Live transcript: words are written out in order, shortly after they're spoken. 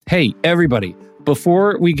Hey, everybody.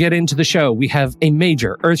 Before we get into the show, we have a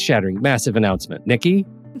major, earth-shattering, massive announcement. Nikki?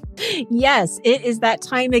 Yes, it is that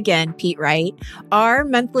time again, Pete Wright. Our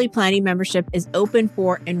monthly planning membership is open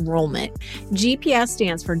for enrollment. GPS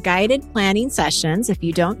stands for Guided Planning Sessions, if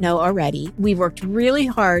you don't know already. We've worked really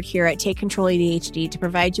hard here at Take Control ADHD to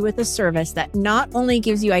provide you with a service that not only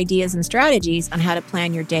gives you ideas and strategies on how to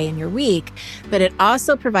plan your day and your week, but it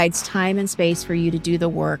also provides time and space for you to do the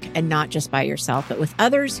work, and not just by yourself, but with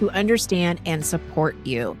others who understand and support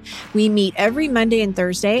you. We meet every Monday and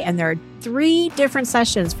Thursday, and there are 3 different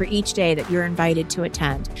sessions for each day that you're invited to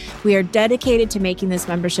attend. We are dedicated to making this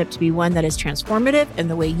membership to be one that is transformative in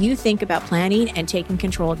the way you think about planning and taking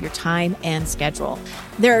control of your time and schedule.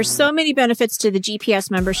 There are so many benefits to the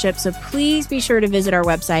GPS membership, so please be sure to visit our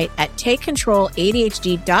website at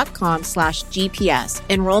takecontroladhd.com/GPS.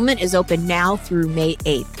 Enrollment is open now through May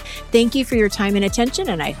 8th. Thank you for your time and attention,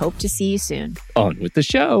 and I hope to see you soon. On with the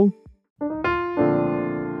show.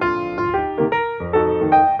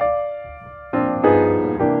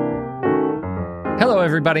 Hello,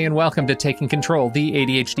 everybody, and welcome to Taking Control, the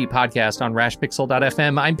ADHD podcast on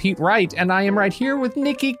rashpixel.fm. I'm Pete Wright, and I am right here with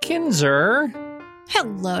Nikki Kinzer.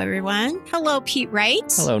 Hello, everyone. Hello, Pete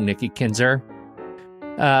Wright. Hello, Nikki Kinzer.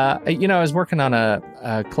 I was working on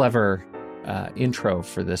a clever intro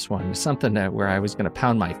for this one, something where I was going to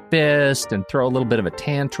pound my fist and throw a little bit of a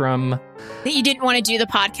tantrum. That you didn't want to do the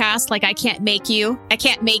podcast, like I can't make you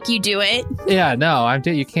do it. Yeah, no,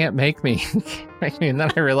 you can't make me. And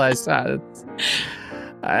then I realized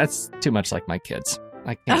that's too much like my kids.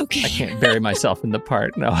 I can't bury myself in the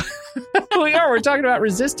part. No, we're talking about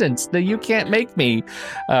resistance, the you can't make me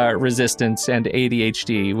resistance and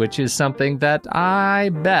ADHD, which is something that I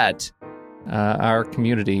bet our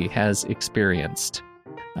community has experienced.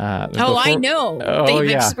 I know. They've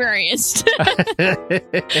experienced.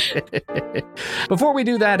 Before we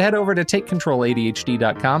do that, head over to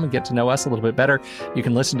takecontroladhd.com and get to know us a little bit better. You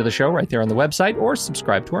can listen to the show right there on the website or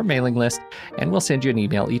subscribe to our mailing list, and we'll send you an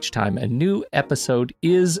email each time a new episode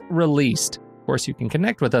is released. Of course, you can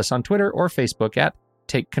connect with us on Twitter or Facebook at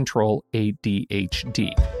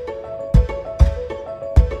takecontroladhd.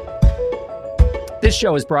 This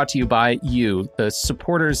show is brought to you by you, the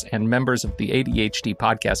supporters and members of the ADHD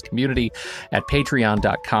podcast community at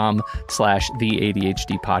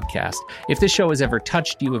patreon.com/theADHD podcast. If this show has ever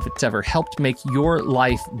touched you, if it's ever helped make your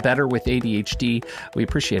life better with ADHD, we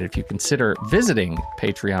appreciate it if you consider visiting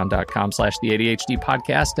patreon.com/theADHD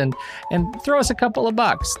podcast and throw us a couple of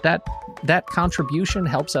bucks. That contribution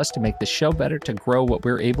helps us to make the show better, to grow what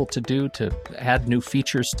we're able to do, to add new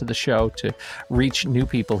features to the show, to reach new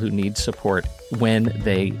people who need support when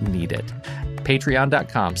they need it.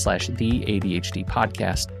 Patreon.com/theADHD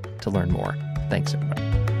podcast to learn more. Thanks, everybody.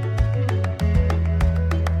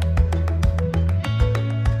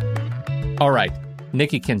 All right,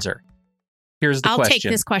 Nikki Kinzer. Here's the question. I'll take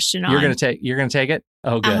this question on. You're going to take it?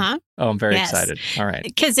 Oh, good. Uh-huh. Oh, I'm very excited. All right.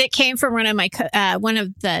 Because it came from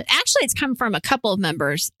actually it's come from a couple of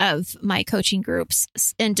members of my coaching groups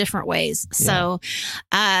in different ways. So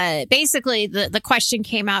basically the question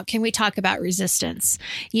came out, can we talk about resistance?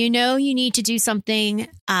 You know, you need to do something,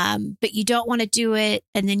 but you don't want to do it.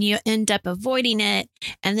 And then you end up avoiding it.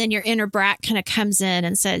 And then your inner brat kind of comes in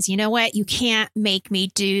and says, you know what? You can't make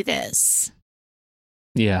me do this.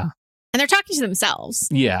 Yeah. And they're talking to themselves.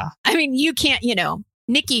 Yeah. I mean, you can't,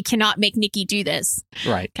 Nikki cannot make Nikki do this.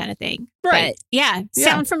 Right. Kind of thing. Right. But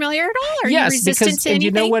sound familiar at all? Are you resistant to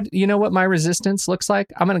anything? You know what my resistance looks like?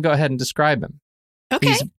 I'm going to go ahead and describe him.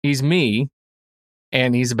 Okay. He's me,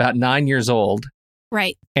 and he's about 9 years old.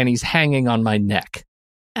 Right. And he's hanging on my neck.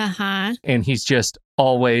 Uh-huh. And he's just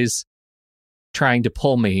always trying to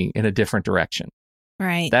pull me in a different direction.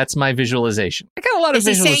 Right. That's my visualization. I got a lot of visualizations.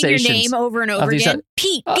 Is he saying your name over and over again?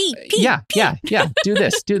 Pete. Yeah. Do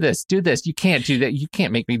this. You can't do that. You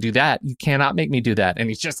can't make me do that. You cannot make me do that. And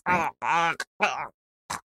he's just,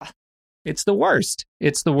 it's the worst.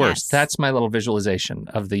 It's the worst. Yes. That's my little visualization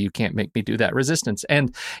of the you can't make me do that resistance.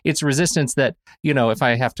 And it's resistance that, if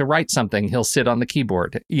I have to write something, he'll sit on the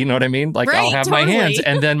keyboard. You know what I mean? Like I'll have my hands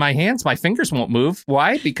and then my fingers won't move.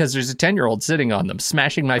 Why? Because there's a 10-year-old sitting on them,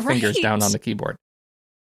 smashing my fingers down on the keyboard.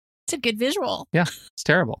 It's a good visual. Yeah, it's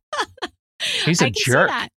terrible. He's a jerk.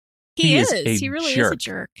 See that. He is. He really is a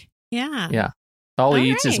jerk. Yeah. Yeah. All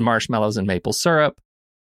he eats is marshmallows and maple syrup.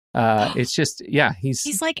 It's just,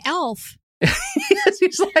 he's like Elf. Yes,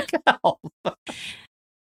 he's like Elf.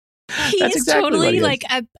 He is totally like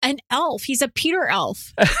an elf. He's a Peter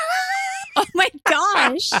elf. Oh my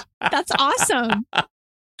gosh. That's awesome.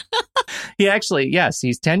 He actually,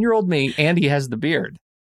 he's 10-year-old me and he has the beard.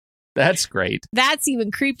 That's great. That's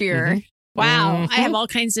even creepier. Wow. Mhm. I have all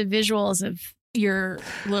kinds of visuals of your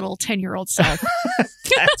little 10-year-old self.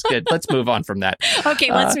 That's good. Let's move on from that. Okay,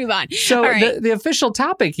 let's move on. So All right. the official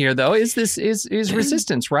topic here, though, is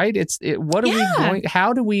resistance, right? How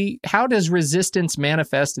does resistance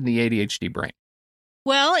manifest in the ADHD brain?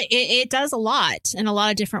 Well, it does a lot in a lot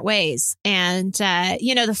of different ways. And,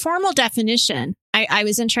 the formal definition, I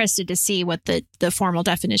was interested to see what the formal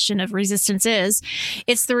definition of resistance is.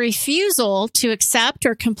 It's the refusal to accept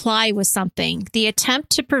or comply with something, the attempt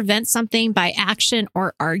to prevent something by action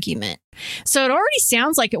or argument. So it already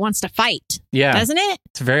sounds like it wants to fight, doesn't it?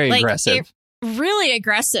 It's very aggressive. Really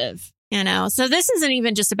aggressive. So this isn't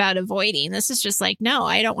even just about avoiding. This is just like, no,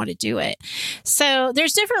 I don't want to do it. So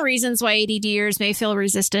there's different reasons why ADDers may feel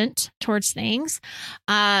resistant towards things.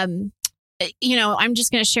 I'm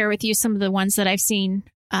just going to share with you some of the ones that I've seen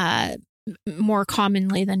more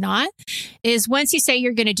commonly than not, is once you say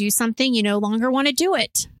you're going to do something, you no longer want to do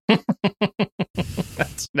it.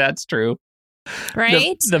 That's true.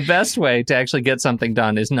 Right? The best way to actually get something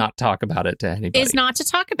done is not talk about it to anybody. Is not to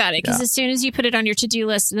talk about it, because as soon as you put it on your to-do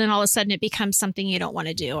list, then all of a sudden it becomes something you don't want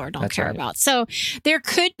to do or don't care about. So there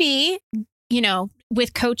could be,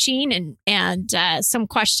 with coaching and some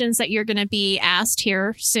questions that you're going to be asked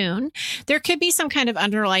here soon, there could be some kind of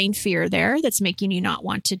underlying fear there that's making you not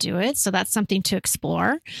want to do it. So that's something to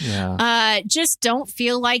explore. Yeah. Just don't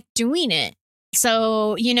feel like doing it.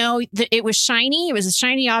 So, it was shiny. It was a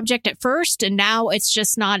shiny object at first, and now it's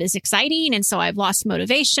just not as exciting. And so I've lost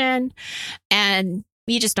motivation, and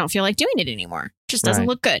you just don't feel like doing it anymore. It just doesn't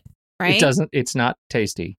look good, right? It's not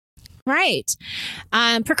tasty. Right.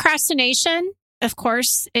 Procrastination, of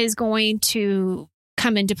course, is going to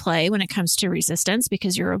come into play when it comes to resistance,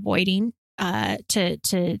 because you're avoiding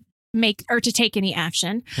to make or to take any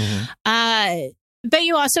action. Mm-hmm. But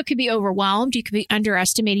you also could be overwhelmed. You could be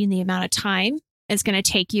underestimating the amount of time it's going to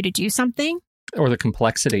take you to do something. Or the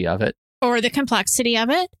complexity of it.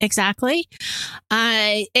 Exactly.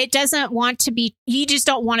 It doesn't want to be, you just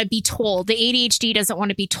don't want to be told. The ADHD doesn't want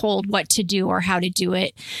to be told what to do or how to do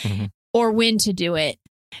it or when to do it.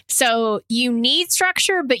 So you need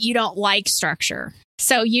structure, but you don't like structure.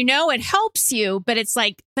 So it helps you, but it's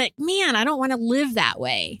like, but man, I don't want to live that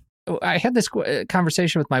way. I had this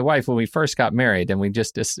conversation with my wife when we first got married, and we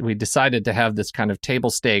decided to have this kind of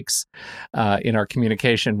table stakes in our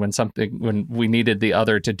communication when we needed the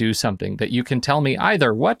other to do something, that you can tell me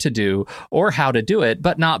either what to do or how to do it,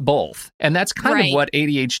 but not both. And that's kind of what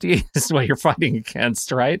ADHD is, what you're fighting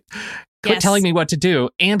against, right? Quit telling me what to do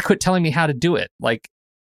and quit telling me how to do it.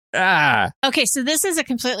 Okay, so this is a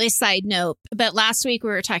completely side note, but last week we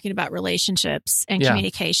were talking about relationships and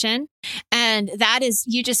communication. And that is,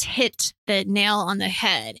 you just hit the nail on the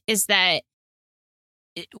head, is that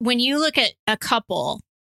when you look at a couple,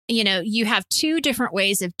 you have two different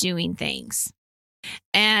ways of doing things,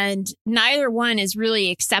 and neither one is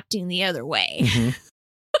really accepting the other way. Mm-hmm.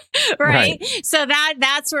 Right. So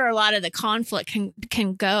that's where a lot of the conflict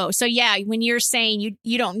can go. So when you're saying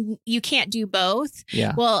you can't do both.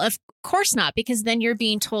 Yeah. Well, of course not, because then you're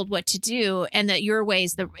being told what to do, and that your way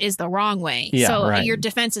is the wrong way. Yeah, so your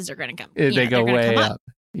defenses are going to come. They go way up.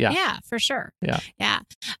 Yeah, for sure. Yeah.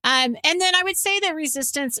 And then I would say that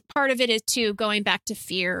resistance, part of it is too, going back to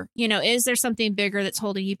fear. Is there something bigger that's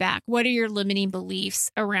holding you back? What are your limiting beliefs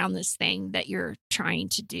around this thing that you're trying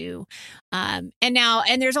to do? And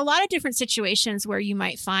there's a lot of different situations where you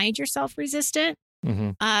might find yourself resistant.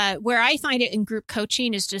 Mm-hmm. Where I find it in group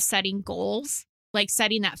coaching is just setting goals, like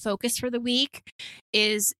setting that focus for the week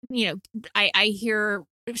is, I hear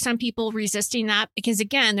some people resisting that because,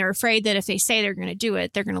 again, they're afraid that if they say they're going to do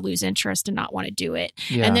it, they're going to lose interest and not want to do it.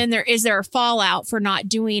 Yeah. And then there a fallout for not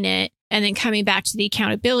doing it, and then coming back to the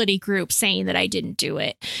accountability group saying that I didn't do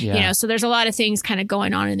it. Yeah. So there's a lot of things kind of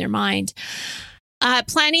going on in their mind.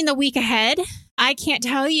 Planning the week ahead. I can't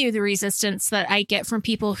tell you the resistance that I get from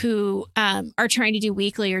people who are trying to do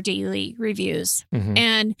weekly or daily reviews. Mm-hmm.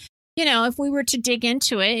 And if we were to dig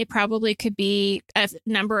into it, it probably could be a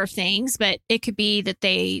number of things, but it could be that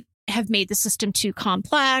they have made the system too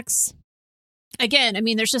complex. Again,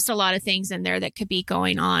 there's just a lot of things in there that could be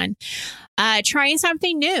going on. Trying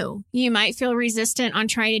something new. You might feel resistant on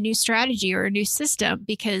trying a new strategy or a new system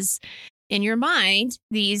because in your mind,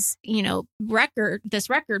 this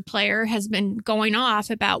record player has been going off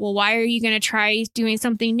about, well, why are you going to try doing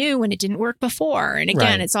something new when it didn't work before? And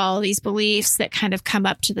again, It's all these beliefs that kind of come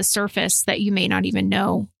up to the surface that you may not even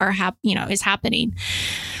know is happening.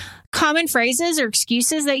 Common phrases or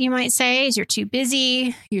excuses that you might say is you're too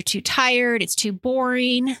busy, you're too tired, it's too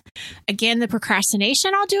boring. Again, the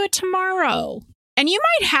procrastination, I'll do it tomorrow. And you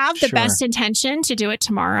might have the best intention to do it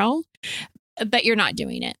tomorrow, but you're not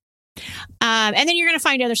doing it. And then you're going to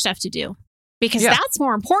find other stuff to do because Yeah. that's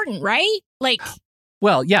more important, right? Like,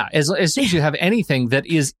 Well, yeah, as soon as you have anything that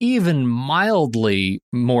is even mildly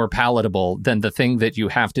more palatable than the thing that you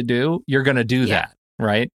have to do, you're going to do Yeah. that,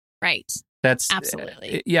 right? right. That's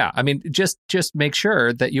Absolutely. yeah, I mean, just make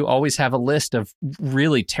sure that you always have a list of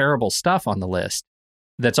really terrible stuff on the list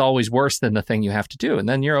that's always worse than the thing you have to do, and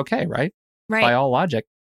then you're okay, right? Right. By all logic,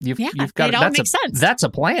 you've got it all makes sense. That's a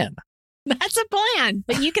plan. That's a plan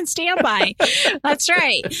that you can stand by. That's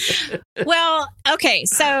right. Well, okay.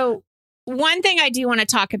 So one thing I do want to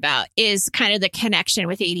talk about is kind of the connection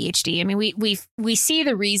with ADHD. I mean, we see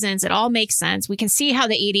the reasons. It all makes sense. We can see how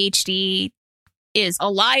the ADHD is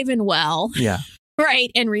alive and well, Yeah.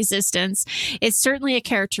 right? And resistance. It's certainly a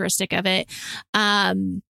characteristic of it.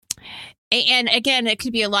 And again, it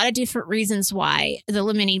could be a lot of different reasons why, the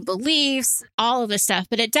limiting beliefs, all of this stuff,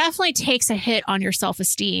 but it definitely takes a hit on your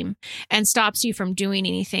self-esteem and stops you from doing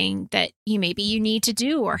anything that you need to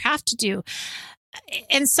do or have to do.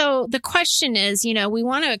 And so the question is, we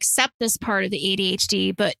want to accept this part of the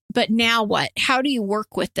ADHD, but now what? How do you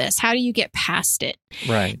work with this? How do you get past it?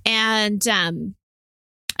 Right. And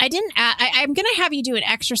I'm going to have you do an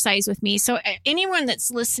exercise with me. So anyone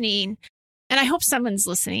that's listening, and I hope someone's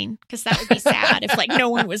listening because that would be sad if no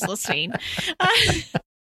one was listening.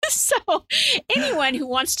 So anyone who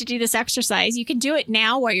wants to do this exercise, you can do it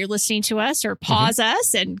now while you're listening to us or pause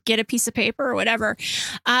us and get a piece of paper or whatever.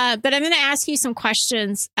 But I'm going to ask you some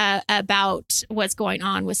questions about what's going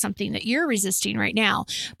on with something that you're resisting right now.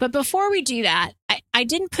 But before we do that, I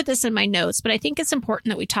didn't put this in my notes, but I think it's important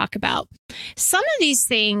that we talk about some of these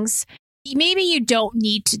things. Maybe you don't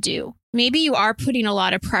need to do. Maybe you are putting a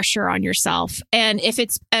lot of pressure on yourself. And if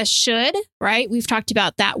it's a should, right? We've talked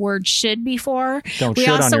about that word should before. Don't should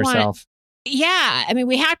on yourself. Yeah. I mean,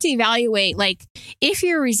 we have to evaluate, if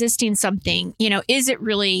you're resisting something, is it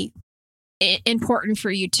really important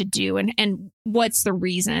for you to do? And what's the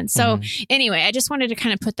reason? So anyway, I just wanted to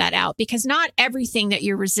kind of put that out because not everything that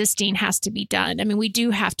you're resisting has to be done. I mean, we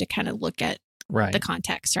do have to kind of look at the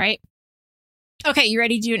context, right? Okay, you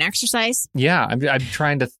ready to do an exercise? Yeah, I'm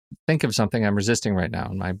trying to think of something I'm resisting right now,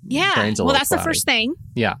 and my brain's a little that's cloudy. The first thing.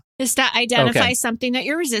 Yeah, is to identify something that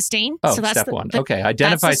you're resisting. Oh, so that's step one. Okay,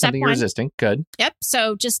 identify something you're resisting. Good. Yep.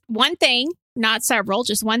 So just one thing, not several,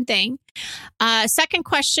 just one thing. Second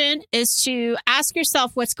question is to ask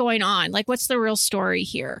yourself what's going on. What's the real story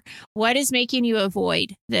here? What is making you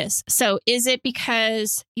avoid this? So is it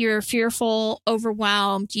because you're fearful,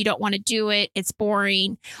 overwhelmed, you don't want to do it, it's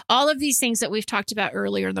boring? All of these things that we've talked about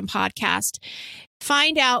earlier in the podcast.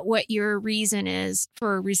 Find out what your reason is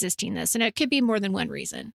for resisting this. And it could be more than one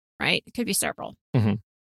reason, right? It could be several.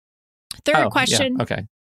 Third question. Yeah. Okay.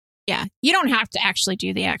 Yeah. You don't have to actually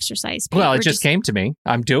do the exercise. Pete. Well, it just came to me.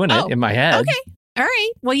 I'm doing it in my head. Okay. All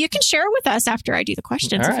right. Well, you can share with us after I do the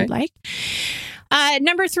questions if you'd like.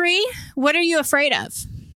 Number 3, what are you afraid of?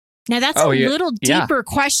 Now, that's a little deeper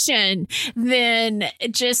question than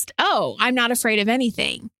just, I'm not afraid of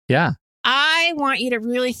anything. Yeah. I want you to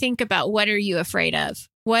really think about what are you afraid of?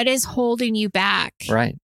 What is holding you back?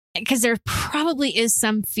 Right. Because there probably is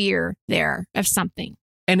some fear there of something.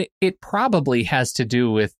 And it probably has to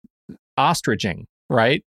do with ostriching,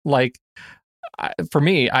 right? For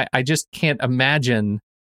me, I just can't imagine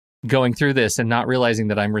going through this and not realizing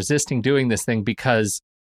that I'm resisting doing this thing because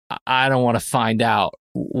I don't want to find out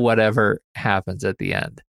whatever happens at the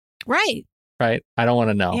end. Right. Right. I don't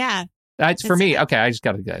want to know. Yeah. For me, okay, I just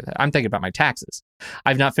got to go. I'm thinking about my taxes.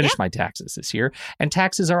 I've not finished my taxes this year. And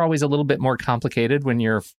taxes are always a little bit more complicated when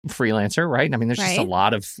you're a freelancer, right? I mean, there's just a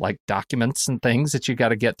lot of documents and things that you got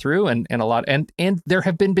to get through and a lot. And there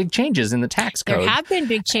have been big changes in the tax code. There have been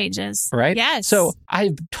big changes. Right? Yes. So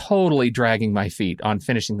I'm totally dragging my feet on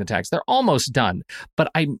finishing the tax. They're almost done,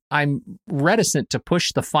 but I'm reticent to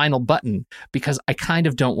push the final button because I kind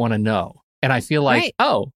of don't want to know. And I feel like,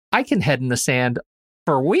 I can head in the sand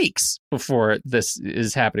for weeks before this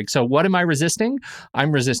is happening. So what am I resisting?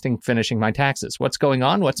 I'm resisting finishing my taxes. What's going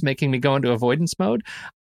on? What's making me go into avoidance mode?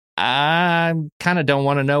 I kind of don't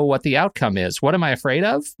want to know what the outcome is. What am I afraid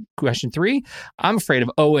of? Question 3, I'm afraid of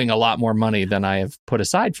owing a lot more money than I have put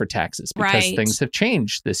aside for taxes because things have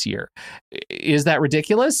changed this year. Is that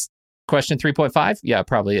ridiculous? Question 3.5? Yeah, it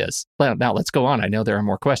probably is. Now let's go on. I know there are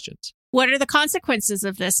more questions. What are the consequences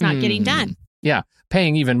of this not getting done? Yeah,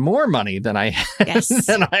 paying even more money than I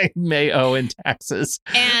than I may owe in taxes.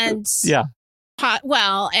 And I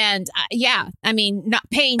mean, not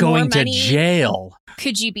paying going more money. To jail.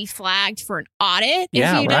 Could you be flagged for an audit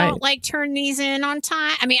if you don't turn these in on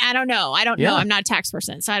time? I mean, I don't know. know. I'm not a tax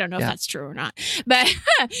person, so I don't know if that's true or not.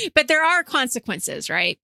 But there are consequences,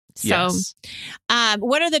 right? So, Yes.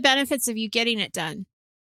 what are the benefits of you getting it done?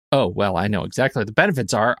 Oh, well, I know exactly what the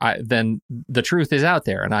benefits are. Then the truth is out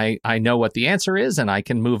there, and I know what the answer is, and I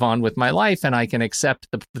can move on with my life, and I can accept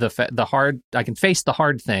the hard. I can face the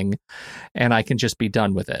hard thing, and I can just be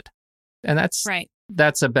done with it. And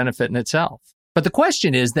that's a benefit in itself. But the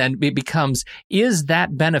question is then it becomes, is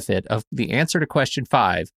that benefit of the answer to question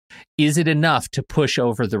 5, is it enough to push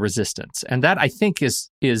over the resistance? And that, I think, is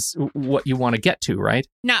what you want to get to, right?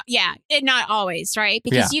 Not always, right?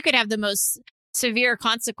 Because you could have the most severe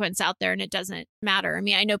consequence out there and it doesn't matter. I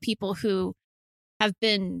mean, I know people who have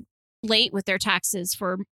been late with their taxes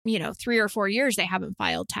for, 3 or 4 years, they haven't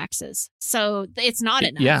filed taxes. So it's not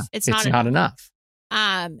enough. Yeah, it's not enough.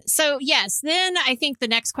 So yes, then I think the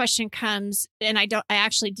next question comes, and I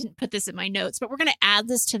actually didn't put this in my notes, but we're going to add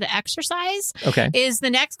this to the exercise. Okay. Is the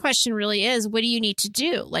next question really is, what do you need to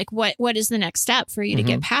do? Like what is the next step for you to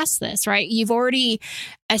get past this, right? You've already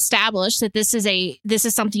established that this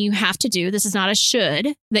is something you have to do. This is not a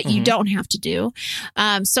should that you don't have to do.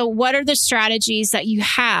 So what are the strategies that you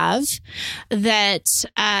have that,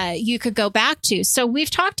 you could go back to? So we've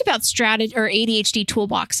talked about strategy or ADHD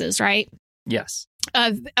toolboxes, right? Yes.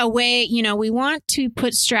 A way, we want to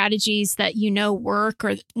put strategies that work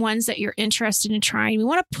or ones that you're interested in trying. We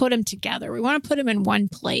want to put them together. We want to put them in one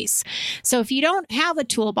place. So if you don't have a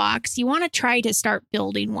toolbox, you want to try to start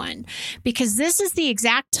building one, because this is the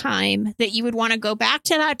exact time that you would want to go back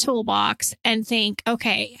to that toolbox and think,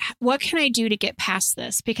 okay, what can I do to get past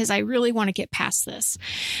this? Because I really want to get past this.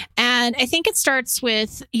 And I think it starts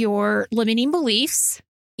with your limiting beliefs,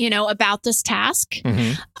 about this task.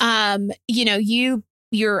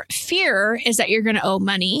 Your fear is that you're going to owe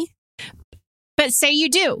money, but say you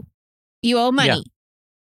owe money.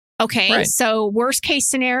 Yeah. Okay. Right. So worst case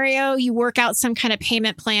scenario, you work out some kind of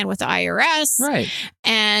payment plan with the IRS, right?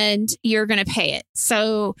 And you're going to pay it.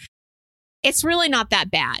 So it's really not that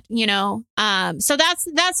bad, So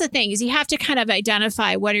that's the thing, is you have to kind of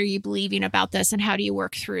identify what are you believing about this and how do you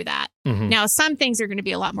work through that. Now, some things are going to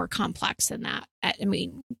be a lot more complex than that. I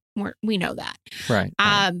mean, we know that. Right.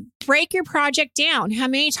 Break your project down. How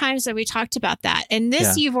many times have we talked about that? And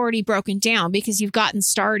this you've already broken down because you've gotten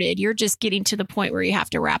started. You're just getting to the point where you have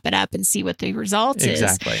to wrap it up and see what the result is.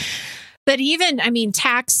 Exactly. But even,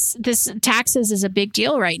 taxes is a big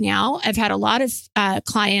deal right now. I've had a lot of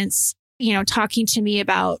clients talking to me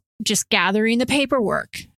about just gathering the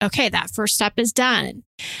paperwork. Okay, that first step is done.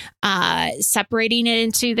 Separating it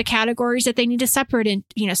into the categories that they need to separate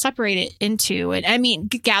it into. And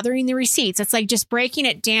gathering the receipts. It's like just breaking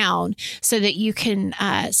it down so that you can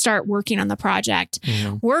start working on the project.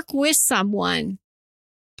 Work with someone.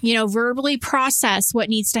 Verbally process what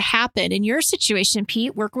needs to happen. In your situation,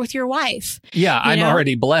 Pete, work with your wife. Yeah, I'm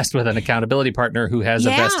already blessed with an accountability partner who has a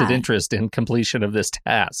vested interest in completion of this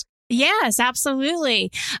task. Yes,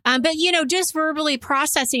 absolutely. But, just verbally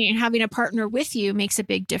processing and having a partner with you makes a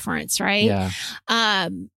big difference, right? Yeah.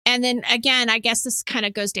 And then again, I guess this kind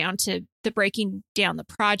of goes down to the breaking down the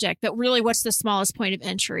project, but really what's the smallest point of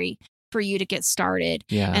entry for you to get started?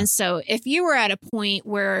 Yeah. And so if you were at a point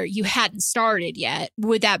where you hadn't started yet,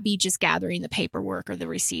 would that be just gathering the paperwork or the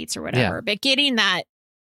receipts or whatever? Yeah. But getting that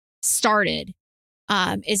started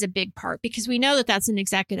is a big part, because we know that that's an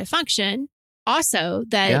executive function. Also,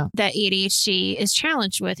 that ADHD is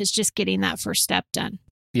challenged with is just getting that first step done.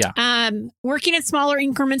 Yeah. Working at smaller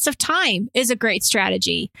increments of time is a great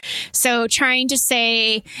strategy. So trying to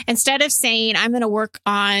say, instead of saying, I'm going to work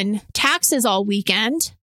on taxes all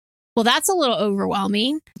weekend, well, that's a little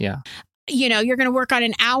overwhelming. Yeah. You're going to work on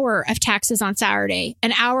an hour of taxes on Saturday,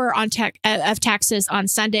 an hour on of taxes on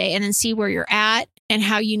Sunday, and then see where you're at and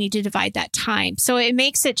how you need to divide that time. So it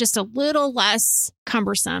makes it just a little less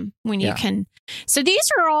cumbersome when you can. So these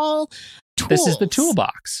are all tools. This is the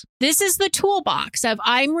toolbox. This is the toolbox of,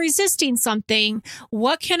 I'm resisting something.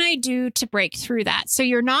 What can I do to break through that? So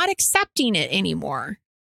you're not accepting it anymore.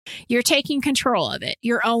 You're taking control of it.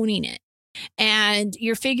 You're owning it. And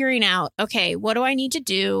you're figuring out, okay, what do I need to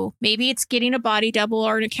do? Maybe it's getting a body double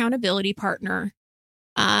or an accountability partner.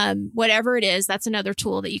 Whatever it is, that's another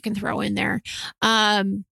tool that you can throw in there.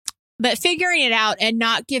 But figuring it out and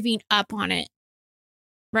not giving up on it,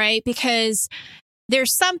 right? Because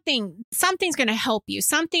there's something's going to help you.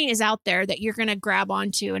 Something is out there that you're going to grab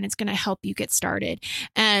onto, and it's going to help you get started.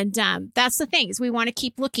 And that's the thing, is we want to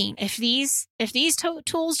keep looking. If these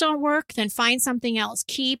tools don't work, then find something else.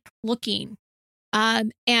 Keep looking,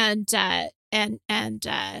 and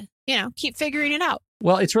keep figuring it out.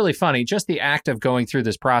 Well, it's really funny. Just the act of going through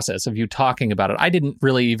this process of you talking about it, I didn't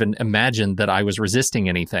really even imagine that I was resisting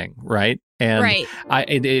anything, right? And Right.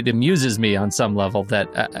 It amuses me on some level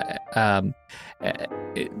that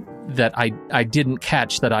that I didn't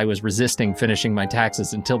catch that I was resisting finishing my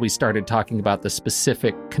taxes until we started talking about the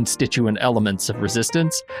specific constituent elements of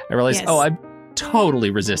resistance. I realized, Yes. oh, I'm totally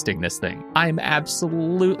resisting this thing. I'm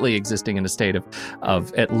absolutely existing in a state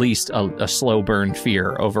of at least a slow burn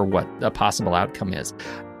fear over what a possible outcome is.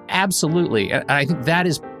 Absolutely. And I think that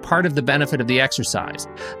is part of the benefit of the exercise.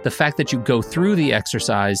 The fact that you go through the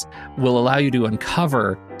exercise will allow you to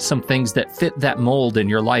uncover some things that fit that mold in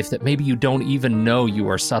your life that maybe you don't even know you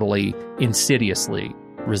are subtly, insidiously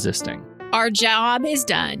resisting. Our job is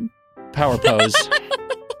done. Power pose.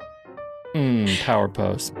 Power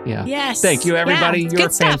pose. Yeah. Yes. Thank you, everybody. Yeah, You're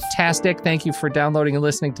good stuff. fantastic. Thank you for downloading and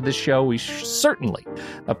listening to this show. We certainly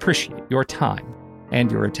appreciate your time and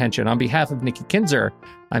your attention. On behalf of Nikki Kinzer,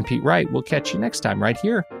 I'm Pete Wright. We'll catch you next time right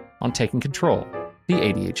here on Taking Control, the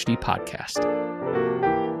ADHD podcast.